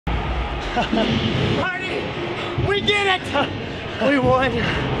Marty, we did it! We won.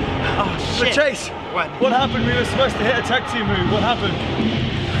 Oh shit. But Chase, what happened? We were supposed to hit a tag team move. What happened?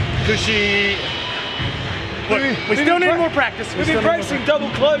 Kushi. We still need more practice. We've been practicing double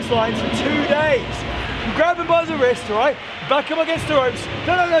clotheslines for 2 days. You grab him by the wrist, right? Back him against the ropes.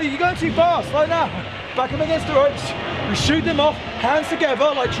 No, you're going too fast. Slow down. Back him against the ropes. We shoot them off, hands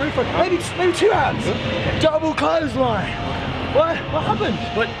together, like true fight. Maybe 2 hands. Double clothesline. What happened?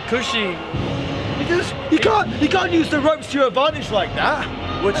 But Kushi, You can't use the ropes to your advantage like that.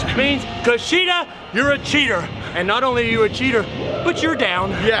 which means Kushida, you're a cheater. And not only are you a cheater, but you're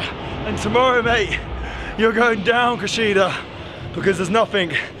down. Yeah, and tomorrow, mate, you're going down, Kushida, because there's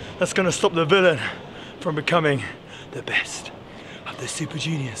nothing that's gonna stop the villain from becoming the best of the Super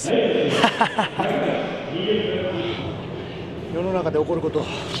Juniors. 世の中で起こること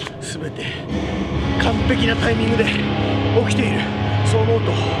すべて完璧なタイミングで起きている。そう思う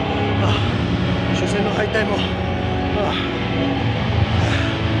と、初戦の敗退も、ま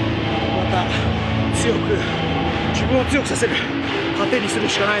た強く自分を強くさせる糧にする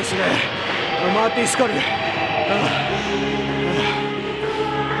しかないですね。マーティ・スカル。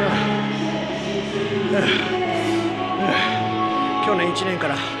去年1年か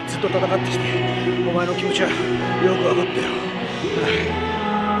らずっと戦ってきて、お前の気持ちはよく分かったよ。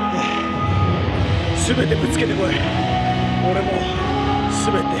すべてぶつけてこい。俺も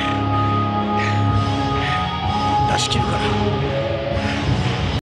すべて出し切るから。